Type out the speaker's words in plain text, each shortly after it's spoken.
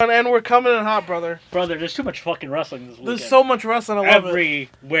And we're coming in hot, brother. Brother, there's too much fucking wrestling this weekend. There's so much wrestling. I love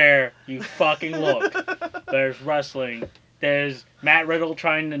Everywhere you fucking look, there's wrestling. There's Matt Riddle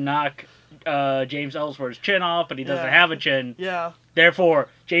trying to knock James Ellsworth's chin off, but he doesn't have a chin. Yeah. Therefore,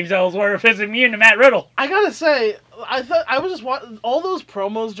 James Ellsworth is immune to Matt Riddle. I gotta say, I thought I was just watching all those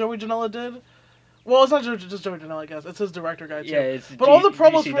promos Joey Janela did. Well, it's not just Joey Janela, I guess. It's his director guy too. Yeah, it's but all the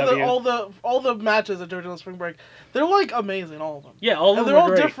promos GCW. for all the matches at Joey Janela Spring Break, they're like amazing, all of them. Yeah, all of them. And they're all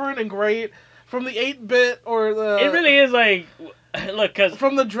great. different and great. From the 8-bit or the. It really is like, look, cause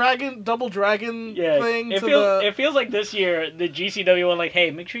from the double dragon thing it feels like this year the GCW one, like,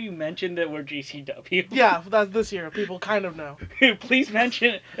 hey, make sure you mention that we're GCW. Yeah, that's this year. People kind of know. Please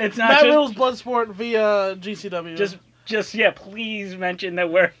mention it's not Matt just Riddle's Bloodsport via GCW. Just please mention that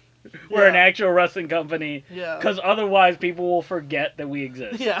we're an actual wrestling company. Yeah. Because otherwise people will forget that we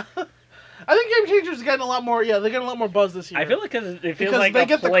exist. Yeah. I think Game Changers is getting a lot more. Yeah, they're getting a lot more buzz this year. I feel like it feels like they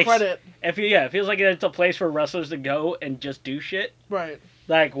get the credit. It feels like it's a place for wrestlers to go and just do shit. Right.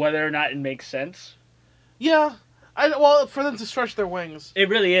 Like whether or not it makes sense. Yeah. Well, for them to stretch their wings. It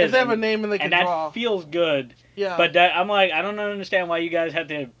really is. If they have a name and they can draw. And that feels good. Yeah. But I'm like, I don't understand why you guys had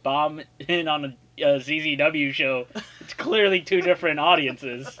to bomb in on a ZZW show. It's clearly two different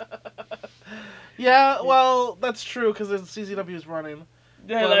audiences. Yeah, well, that's true because CZW is running.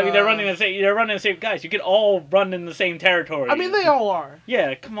 Yeah, I mean, they're running the same guys. You could all run in the same territory. I mean, they all are.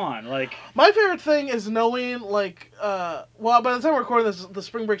 Yeah, come on, like. My favorite thing is knowing, like, well, by the time we're recording this, the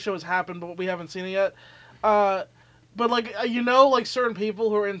Spring Break show has happened, but we haven't seen it yet. But like, like certain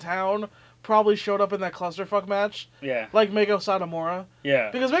people who are in town probably showed up in that clusterfuck match. Yeah. Like Meiko Satomura. Yeah.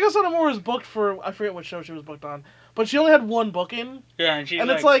 Because Meiko Satomura was booked for, I forget what show she was booked on, but she only had one booking. Yeah,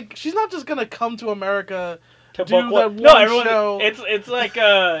 and it's like she's not just gonna come to America. To do book that one show. It's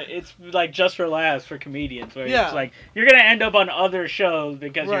like Just for Laughs for comedians, where it's like you're gonna end up on other shows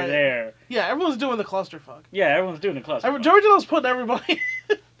because you're there. Yeah, everyone's doing the clusterfuck. Yeah, everyone's doing the clusterfuck. George Janela's putting everybody.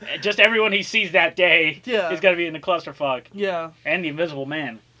 Just everyone he sees that day is gonna be in the clusterfuck. Yeah. And the Invisible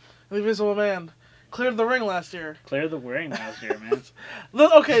Man. The Invisible Man cleared the ring last year. Cleared the ring last year, man.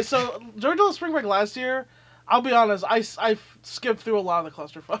 Okay, so George Janela's Spring Break last year. I'll be honest, I skipped through a lot of the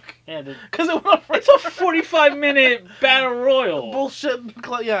clusterfuck. Yeah, because it went on it's a 45-minute battle royal. Bullshit.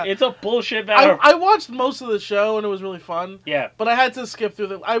 Yeah, it's a bullshit battle. I watched most of the show and it was really fun. Yeah, but I had to skip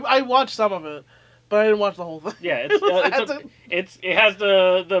through I watched some of it, but I didn't watch the whole thing. Yeah, it has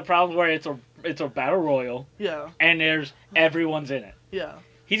the problems where it's a battle royal. Yeah, and everyone's in it. Yeah.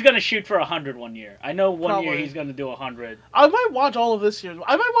 He's going to shoot for 100 one year. I know one year he's going to do 100. I might watch all of this year.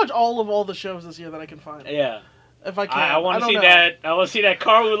 I might watch all the shows this year that I can find. Yeah. If I can. I want to see that. I want to see that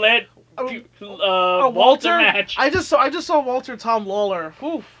Carl Ouellet Walter match. I just saw Walter Tom Lawler.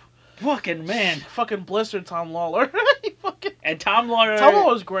 Oof. Fucking man. Fucking blistered Tom Lawler. And Tom Lawler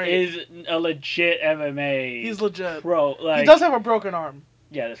was great. Is a legit MMA. He's legit. Pro. Like, he does have a broken arm.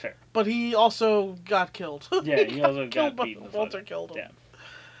 Yeah, that's fair. But he also got killed. Yeah, he also got beaten. Walter killed him.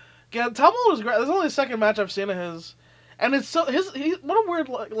 Yeah, Tom Lawler was great. This is only the second match I've seen of his. And it's so what a weird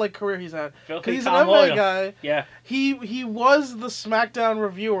like career he's had. Because he's an MMA guy. Yeah. He was the SmackDown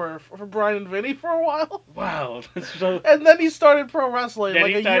reviewer for Brian and Vinny for a while. Wow. So, and then he started pro wrestling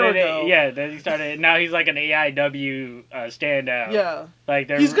like a year ago. Then he started. Now he's like an AIW standout. Yeah. Like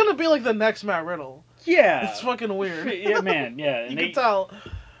he's gonna be like the next Matt Riddle. Yeah. It's fucking weird. Yeah, man. Yeah. You can tell.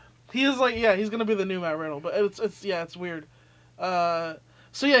 He is like he's gonna be the new Matt Riddle, but it's weird.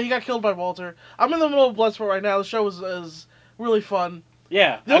 So yeah, he got killed by Walter. I'm in the middle of Bloodsport right now. The show is really fun.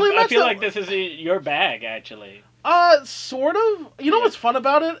 Yeah, I feel like this is your bag, actually. Sort of. You know what's fun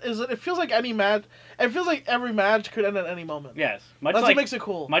about it is that it feels like any match. It feels like every match could end at any moment. Yes, that's what makes it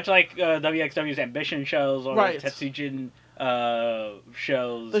cool. Much like WXW's Ambition shows or Tetsujin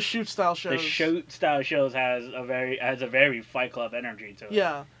shows. The shoot style shows. The shoot style shows has a very Fight Club energy to it.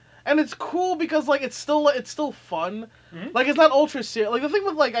 Yeah. And it's cool because like it's still fun. Mm-hmm. Like it's not ultra serious. Like the thing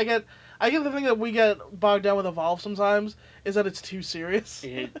with like I get the thing that we get bogged down with Evolve sometimes is that it's too serious.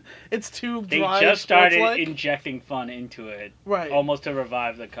 It's too dry. They just started injecting fun into it, right? Almost to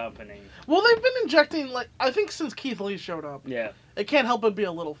revive the company. Well, they've been injecting like I think since Keith Lee showed up. Yeah, it can't help but be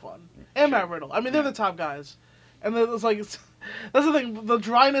a little fun. And Matt Riddle. I mean, they're the top guys, and it's like that's the thing. The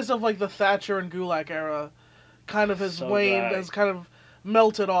dryness of like the Thatcher and Gulak era, kind of has waned. Has kind of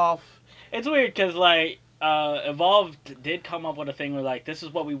melted off. It's weird because like Evolve did come up with a thing where like this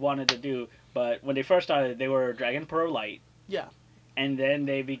is what we wanted to do, but when they first started they were Dragon Pro Light. Yeah. And then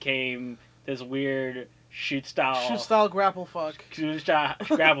they became this weird shoot style grapple fuck. Shoot style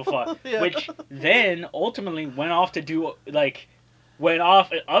grapple fuck, yeah. Which then ultimately went off at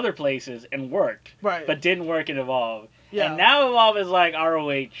other places and worked. Right. But didn't work in Evolve. Yeah. And now Evolve is like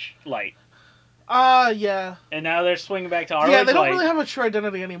ROH Light. Yeah. And now they're swinging back to ROH Yeah, they don't Light. really have a true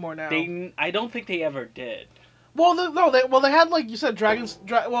identity anymore now. I don't think they ever did. Well, they had, like you said,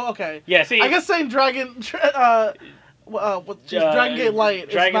 well, okay. Yeah, see, I guess saying Dragon Dragon Gate Light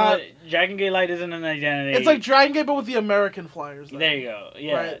is not. Dragon Gate Light isn't an identity. It's like Dragon Gate, but with the American flyers. Though. There you go.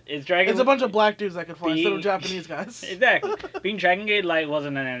 Yeah, right. It's Dragon. It's a bunch of black dudes that can fly instead of Japanese guys. Exactly. Being Dragon Gate Light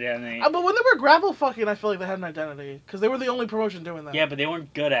wasn't an identity. But when they were grapple fucking, I feel like they had an identity because they were the only promotion doing that. Yeah, but they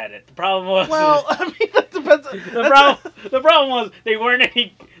weren't good at it. The problem was. Well, I mean, that depends. The problem was they weren't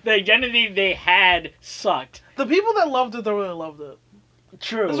any. The identity they had sucked. The people that loved it, they really loved it.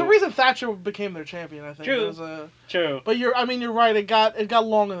 True. There's a reason Thatcher became their champion. I think. True. True. But you're right. It got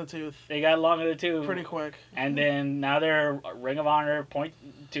long in the tooth. They got long in the tooth pretty quick. And then now they're Ring of Honor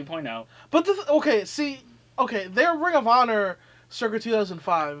 2.0. But they're Ring of Honor circa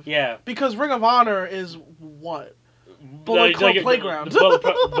 2005. Yeah. Because Ring of Honor is what? Bullet Club Playground.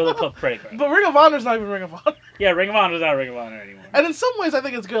 Bullet Club Playground. But Ring of Honor's not even Ring of Honor. Yeah, Ring of Honor's not Ring of Honor anymore. And in some ways, I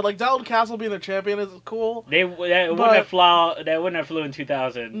think it's good. Like Dalton Castle being their champion is cool. That wouldn't have flew in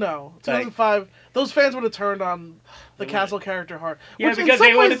 2000. No, 2005. Those fans would have turned on the Castle character hard. Yeah, because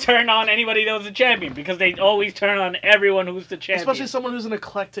they would have turned on anybody that was a champion. Because they always turn on everyone who's the champion. Especially someone who's an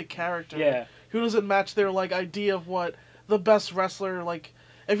eclectic character. Yeah. Who doesn't match their like idea of what the best wrestler like.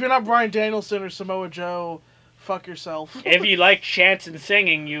 If you're not Bryan Danielson or Samoa Joe. Fuck yourself. If you like chants and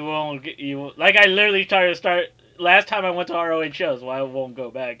singing, you won't. Like I literally tried to start. Last time I went to ROH shows, why I won't go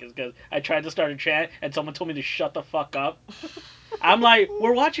back is because I tried to start a chant and someone told me to shut the fuck up. I'm like,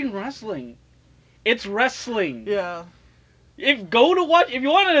 we're watching wrestling. It's wrestling. Yeah. If you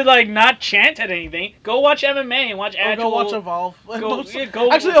wanted to like not chant at anything, go watch MMA and watch go watch Evolve. Actually,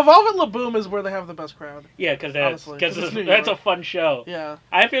 Evolve and Laboom is where they have the best crowd. Yeah, because that's a fun show. Yeah.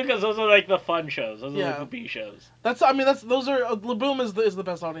 I feel because those are like the fun shows. Those are like the B shows. Laboom is the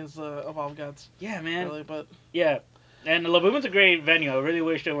best audience Evolve gets. Yeah, man. Really, but yeah. And Laboom's a great venue. I really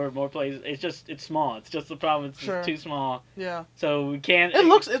wish there were more places. It's small. It's just the problem. It's too small. Yeah. So we can't.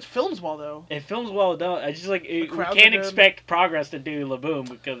 It films well though. It films well though. I just like we can't expect Progress to do Laboom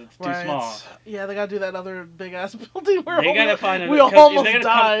because it's too small. Yeah, they gotta do that other big ass building where they gotta find. We almost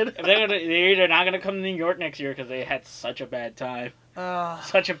died. They're either not gonna come to New York next year because they had such a bad time.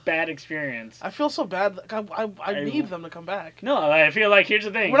 Such a bad experience. I feel so bad. I need them to come back. No, I feel like here's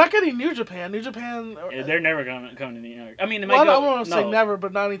the thing. We're not getting New Japan. New Japan. They're never gonna come to New York. I mean, they might go. I don't want to say never,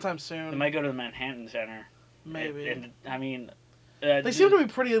 but not anytime soon. They might go to the Manhattan Center. Maybe. I mean. They seem to be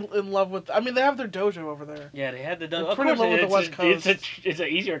pretty in love with. I mean, they have their dojo over there. Yeah, they had the dojo. They're pretty in love with the West Coast. It's an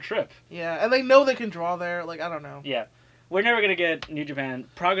easier trip. Yeah, and they know they can draw there. Like I don't know. Yeah, we're never gonna get New Japan.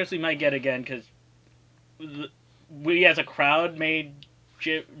 Progress we might get again because we as a crowd made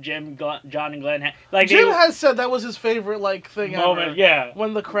Jim, John, and Glenn. Jim has said that was his favorite thing moment. Ever, yeah,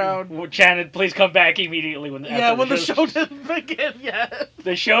 when the crowd chanted, "Please come back immediately." When the show didn't begin yet.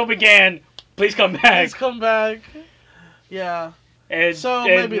 The show began. Please come back. Please come back. Yeah. And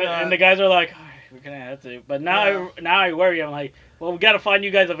maybe not. And the guys are like, oh, we're gonna have to. But now I worry. I'm like, well, we gotta find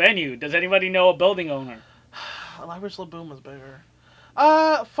you guys a venue. Does anybody know a building owner? I wish Laboom was bigger.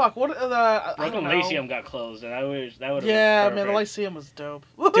 Fuck. What? Brooklyn Lyceum got closed, and I wish that would. Yeah, man, the Lyceum was dope.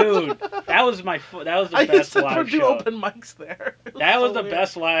 Dude, that was the best live show. I used to do open mics there. That was the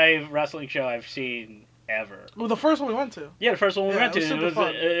best live wrestling show I've seen ever. Well, the first one we went to. Yeah, the first one we went to.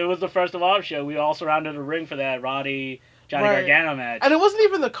 It was the first Evolve show. We all surrounded a ring for that Johnny Gargano match. And it wasn't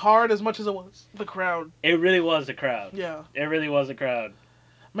even the card as much as it was the crowd. It really was the crowd. Yeah. It really was the crowd.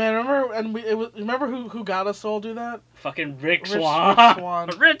 Man, remember who got us to all do that? Fucking Rick Swan.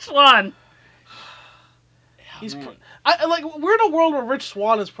 Rich Swan. He's we're in a world where Rich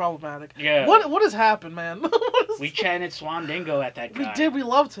Swan is problematic. Yeah. What has happened, man? We chanted Swan Dingo at that guy. We did. We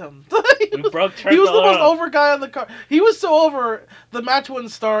loved him. We broke He was the most over guy on the card. He was so over. The match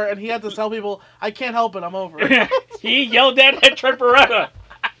wouldn't start, and he had to tell people, "I can't help it. I'm over." He yelled at Trent Beretta.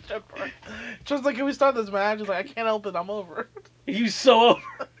 Just like, can we start this match? He's like, I can't help it. I'm over. He was so over.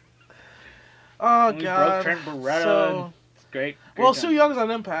 Oh, we God. Broke Trent Beretta. It's great. Well, Su Young's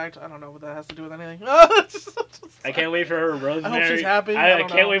on Impact. I don't know what that has to do with anything. I can't wait for her and Rosemary. I hope she's happy. I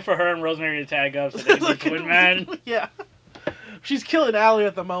can't wait for her and Rosemary to tag up so they can be twin men. Yeah. She's killing Allie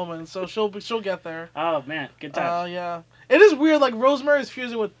at the moment, so she'll get there. Oh, man. Good times. Yeah. It is weird, like, Rosemary's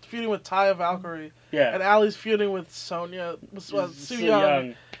feuding with Taya Valkyrie. Yeah. And Allie's feuding with Sonya, Su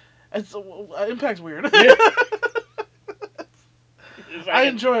Young. It's Impact's weird. Yeah. I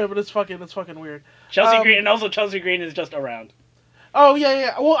enjoy it, but it's fucking weird. Chelsea Green, and also Chelsea Green is just around. Oh,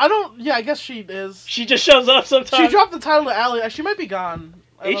 yeah. Well, I guess she is. She just shows up sometimes. She dropped the title to Allie. She might be gone.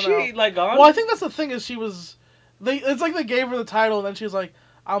 Is she, gone? Well, I think that's the thing is she was It's like they gave her the title, and then she's like,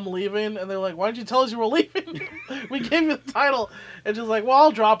 "I'm leaving," and they're like, "Why didn't you tell us you were leaving? We gave you the title," and she's like, "Well,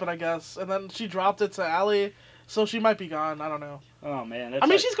 I'll drop it, I guess." And then she dropped it to Allie, so she might be gone. I don't know. Oh man, I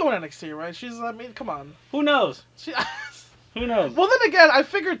mean, she's going to NXT, right? I mean, come on. who knows? She. Who knows? Well, then again, I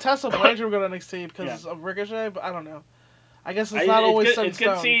figured Tessa Blanchard would go to NXT because of Ricochet, but I don't know. I guess it's not always set in It's good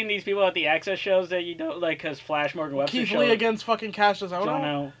stone. seeing these people at the Access shows that you don't like, because Flash Morgan Webster Keith showed Lee against fucking Cash Dezono.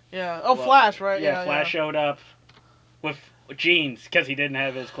 Jono. Yeah. Oh, Well, Flash, right? Yeah, Flash showed up with jeans because he didn't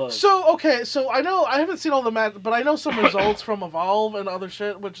have his clothes. So okay, so I know I haven't seen all the match, but I know some results from Evolve and other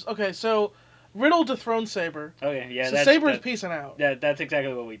shit. Which okay, so Riddle dethroned Saber. Okay, yeah, So Saber's piecing out. That's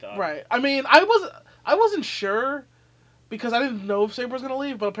exactly what we thought. Right. I mean, I wasn't sure because I didn't know if Saber was gonna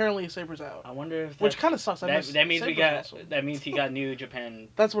leave, but apparently Saber's out. I wonder if which kind of sucks. That means Saber's awesome. that means he got New Japan.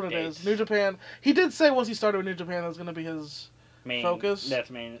 That's what it dates. is. New Japan. He did say once he started with New Japan that was gonna be his main focus. That's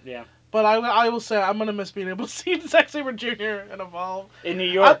main, yeah. But I will say I'm gonna miss being able to see Zack Sabre Jr. and Evolve in New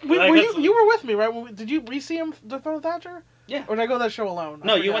York. You were with me, right? Did you see him dethrone Thatcher? Yeah. Or did I go to that show alone?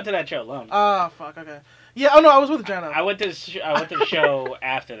 No, you went to that show alone. Ah, fuck. Okay. Yeah. Oh no, I was with Jenna. I went to the show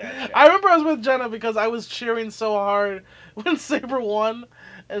after that show. I remember I was with Jenna because I was cheering so hard when Sabre won,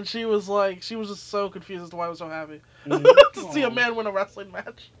 and she was just so confused as to why I was so happy to see a man win a wrestling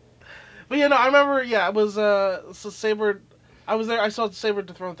match. But yeah, no, I remember. Yeah, it was so Sabre. I was there. I saw Sabre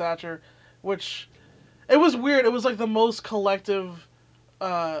dethrone Thatcher, which it was weird. It was like the most collective.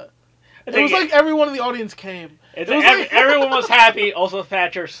 It was like everyone in the audience came. It was like everyone was happy. Also,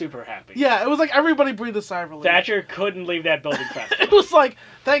 Thatcher super happy. Yeah, it was like everybody breathed a sigh of relief. Thatcher couldn't leave that building fast enough. It was like,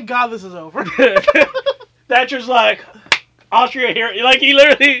 thank God this is over. Thatcher's like, Austria here. Like he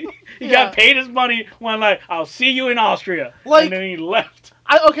literally got paid his money when like, I'll see you in Austria. Like, and then he left.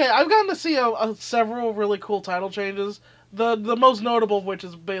 I've gotten to see several really cool title changes. The most notable of which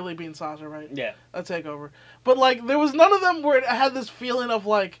is Bayley being Sasha, right? Yeah. A takeover. But like there was none of them where it had this feeling of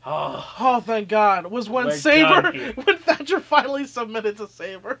like, oh thank God, was when when Thatcher finally submitted to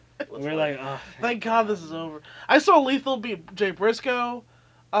Sabre. We're like, oh thank God this is over. I saw Lethal beat Jay Briscoe.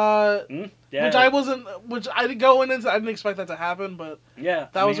 Yeah. Which I didn't go into. I didn't expect that to happen, but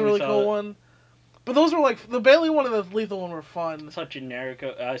that was a really cool one. But those were like the Bayley one and the Lethal one were fun.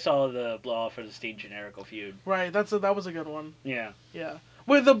 I saw the blow off for the Steve Generico feud. Right, that was a good one. Yeah. Yeah.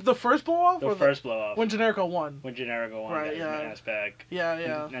 Wait, the first blow off? The first blow off. When Generico won. When Generico won, right? Yeah. His ass back.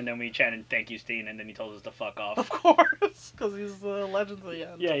 Yeah. And then we chanted "Thank you, Steen," and then he told us to fuck off. Of course, because he's the legend of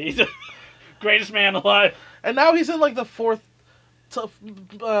the end. Yeah, he's the greatest man alive. And now he's in like the fourth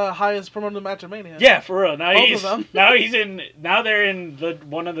highest promoted match of Mania. Yeah, for real. Now Both of them. Now they're in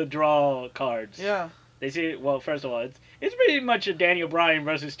one of the draw cards. Yeah. They see. Well, first of all, it's pretty much a Daniel Bryan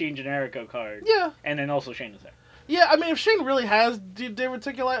versus Steve Generico card. Yeah. And then also Shane is there. Yeah, I mean, if Shane really has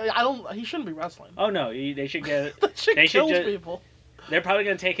diverticulitis, he shouldn't be wrestling. Oh no, they should get. They should kill people. They're probably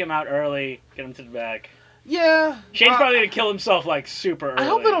gonna take him out early, get him to the back. Yeah. Shane's probably gonna kill himself like super early. I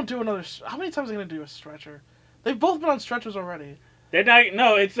hope they don't do another. How many times are they gonna do a stretcher? They've both been on stretchers already. They're not.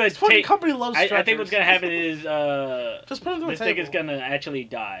 No, it's like fucking company loves stretchers. I think what's gonna happen is just put him through this thing is gonna actually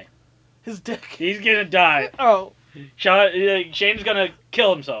die. His dick. He's gonna die. Oh. Shane's gonna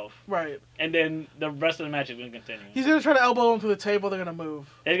kill himself. Right. And then the rest of the match is gonna continue. He's gonna try to elbow him through the table. They're gonna move.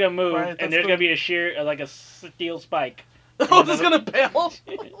 They're gonna move, right, and there's gonna be a sheer like a steel spike. Oh, this is gonna bail.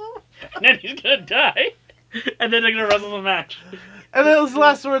 And then he's gonna die. And then they're gonna wrestle the match. And then his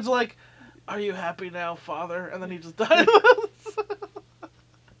last words like, "Are you happy now, Father?" And then he just dies.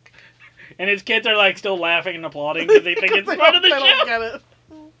 And his kids are like still laughing and applauding because they think it's part of the show. They don't get it.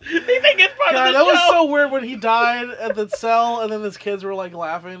 They think it's part of the show. That was so weird when he died at the cell, and then his kids were like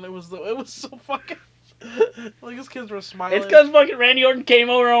laughing. It was so fucking like his kids were smiling. It's because fucking Randy Orton came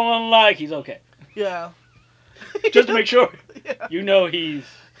over and was like, he's okay. Yeah. Just to make sure. Yeah. You know he's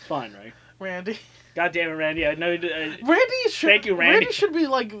fine, right? Randy. God damn it, Randy! I know. Randy should. Thank you, Randy. Randy should be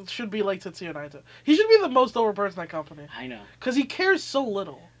like Tetsuya Naito. He should be the most over person in that company. I know. Because he cares so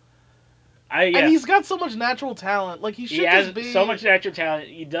little. Yeah. And he's got so much natural talent. Like he should just be. So much natural talent.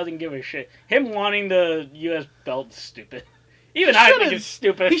 He doesn't give a shit. Him wanting the U.S. belt is stupid. Even I think it's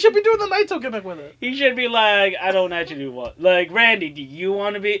stupid. He should be doing the Naito gimmick with it. He should be like, I don't actually want. Like, Randy, do you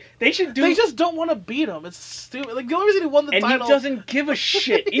want to be? They should do. They just don't want to beat him. It's stupid. Like the only reason he won the title. And he doesn't give a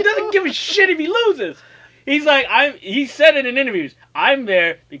shit. He doesn't give a shit if he loses. He's like, he said it in interviews, I'm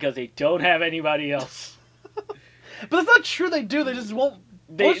there because they don't have anybody else. But that's not true. They do. They just won't.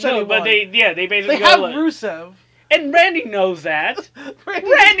 But they basically they have Rusev. And Randy knows that.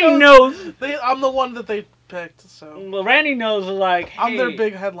 Randy knows. I'm the one that they picked. So. Well, Randy knows like. Hey, I'm their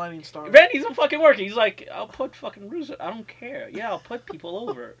big headlining star. Randy's a fucking worker. He's like, I'll put fucking Rusev. I don't care. Yeah, I'll put people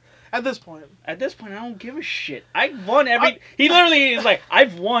over. At this point. At this point, I don't give a shit. I've won every. I- He literally is like,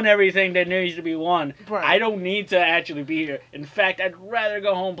 I've won everything that needs to be won. Right. I don't need to actually be here. In fact, I'd rather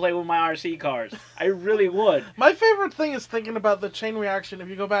go home and play with my RC cars. I really would. My favorite thing is thinking about the chain reaction. If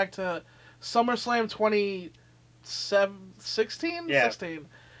you go back to SummerSlam 2016, Yeah. 16,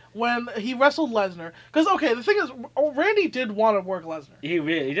 when he wrestled Lesnar. Because okay, the thing is, Randy did want to work Lesnar He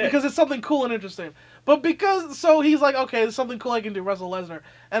really did. because it's something cool and interesting. But so he's like, okay, there's something cool I can do, wrestle Lesnar.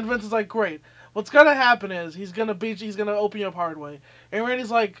 And Vince is like, great. What's gonna happen is he's gonna open you up hard way. And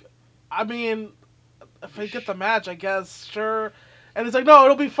Randy's like, I mean, if I get the match, I guess, sure. And he's like, no,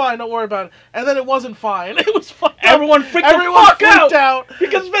 it'll be fine, don't worry about it. And then it wasn't fine. It was fucked up. Everyone freaked Everyone the fuck freaked out. out.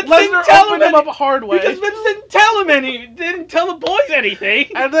 Because Vince Lesnar didn't tell opened him up hard way. Because Vince didn't tell him didn't tell the boys anything.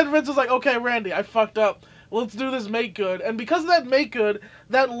 And then Vince was like, okay, Randy, I fucked up. Let's do this make good. And because of that make good,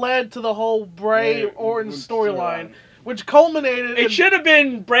 that led to the whole Bray Orton storyline, which culminated It should have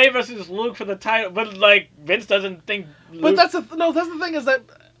been Bray versus Luke for the title, but like Vince doesn't think. Luke... But that's the thing is that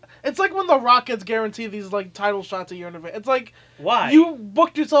it's like when The Rock gets guaranteed these like title shots a year in advance. It's like why you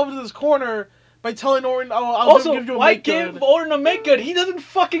booked yourself into this corner by telling Orton, "Oh, I'll also, give you a why make give good." Orton a make good? He doesn't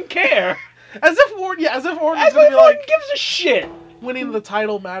fucking care. As if Orton's As gonna if be Orton like gives a shit. winning the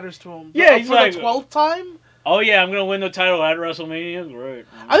title matters to him. Yeah, he's for like, the 12th time. Oh yeah, I'm gonna win the title at WrestleMania. Great.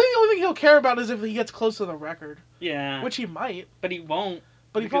 I think the only thing he'll care about is if he gets close to the record, Yeah, which he might, but he won't.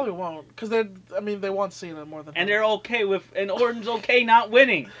 but he probably won't because they want Cena more than And him. they're okay with, and Orton's okay not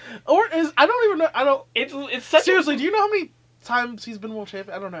winning. Orton is. I don't even know. I don't. It's such Seriously, do you know how many times he's been world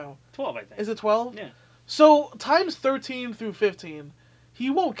champion? I don't know. 12, I think. Is it 12? Yeah. So times 13 through 15, he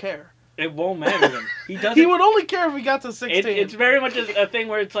won't care. It won't matter to him. He doesn't. He would only care if he got to 16. It's very much a thing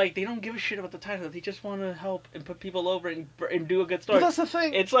where it's like they don't give a shit about the title. They just want to help and put people over and do a good story. But that's the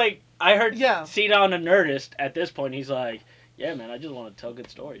thing. It's like I heard Yeah. Cena on the Nerdist at this point. He's like, "Yeah, man, I just want to tell good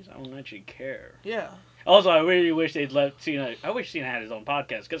stories. I don't actually care." Yeah. Also, I really wish they'd let Cena. I wish Cena had his own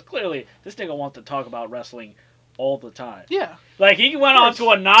podcast because clearly this nigga wants to talk about wrestling all the time. Yeah. Like he went on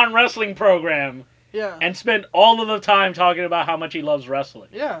to a non-wrestling program Yeah. and spent all of the time talking about how much he loves wrestling.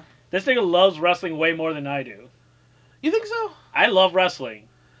 Yeah. This nigga loves wrestling way more than I do. You think so? I love wrestling.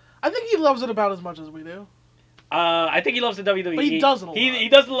 I think he loves it about as much as we do. I think he loves the WWE. But he doesn't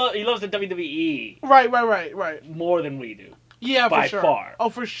a lot. He loves the WWE Right. more than we do. Yeah, By for sure. far. Oh,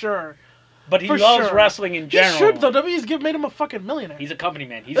 for sure. But he For loves sure. wrestling in He general. should, though. WWE's made him a fucking millionaire. He's a company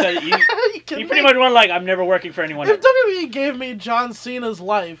man. He You pretty much went like, I'm never working for anyone If else. WWE gave me John Cena's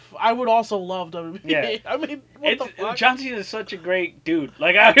life, I would also love WWE. Yeah. I mean, what the fuck? John Cena is such a great dude.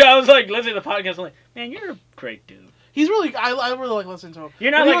 Like I was like listening to the podcast, I'm like, man, you're a great dude. He's really, I really like listening to him.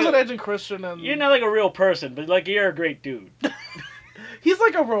 You're not he like was a- an Edge and Christian, and You're not like a real person, but like you're a great dude. he's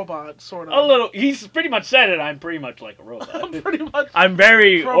like a robot, sort of. A little. He's pretty much said it. I'm pretty much like a robot. I'm pretty much. I'm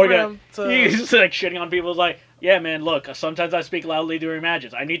very programmed organized. to- He's like shitting on people. He's like, yeah, man, look, sometimes I speak loudly during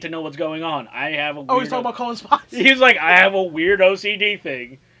matches. I need to know what's going on. I have a weird... Oh, he's talking about Colin Spots. He's like, I have a weird OCD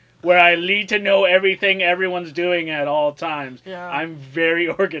thing where I need to know everything everyone's doing at all times. Yeah. I'm very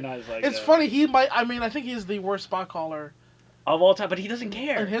organized like It's that. funny. He might. I mean, I think he's the worst spot caller. Of all time, but he doesn't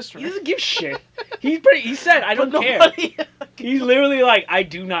care. In history. He doesn't give shit. He said, I don't But care. nobody- He's literally like, I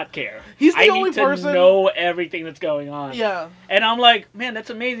do not care. He's the I only need to person. know everything that's going on. Yeah. And I'm like, man,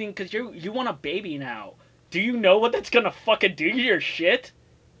 that's amazing because you want a baby now. Do you know what that's gonna fucking do to your shit?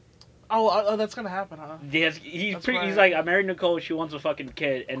 Oh, that's gonna happen, huh? Yes, he's That's he's right. like, I married Nicole. She wants a fucking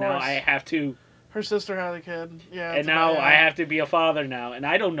kid, and now course. I have to. Her sister had a kid. Yeah. And it's now about- I have to be a father now, and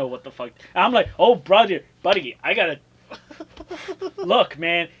I don't know what the fuck. And I'm like, oh, brother, buddy, I gotta look,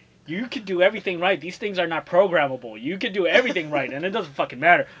 man. You can do everything right. These things are not programmable. You can do everything right, and it doesn't fucking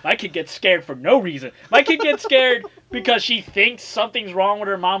matter. My kid gets scared for no reason. My kid gets scared because she thinks something's wrong with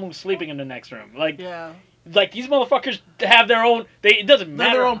her mom who's sleeping in the next room. Yeah. Like these motherfuckers have their own. It doesn't They're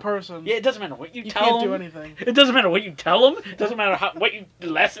matter. their own person. Yeah, it doesn't matter what you, You tell can't them. do anything. It doesn't matter what you tell them. It doesn't matter what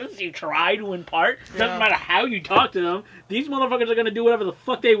lessons you try to impart. It doesn't Yeah. matter how you talk to them. These motherfuckers are gonna do whatever the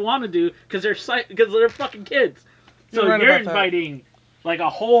fuck they want to do because they're fucking kids. So You're right you're about that. inviting like a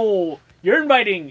whole. You're inviting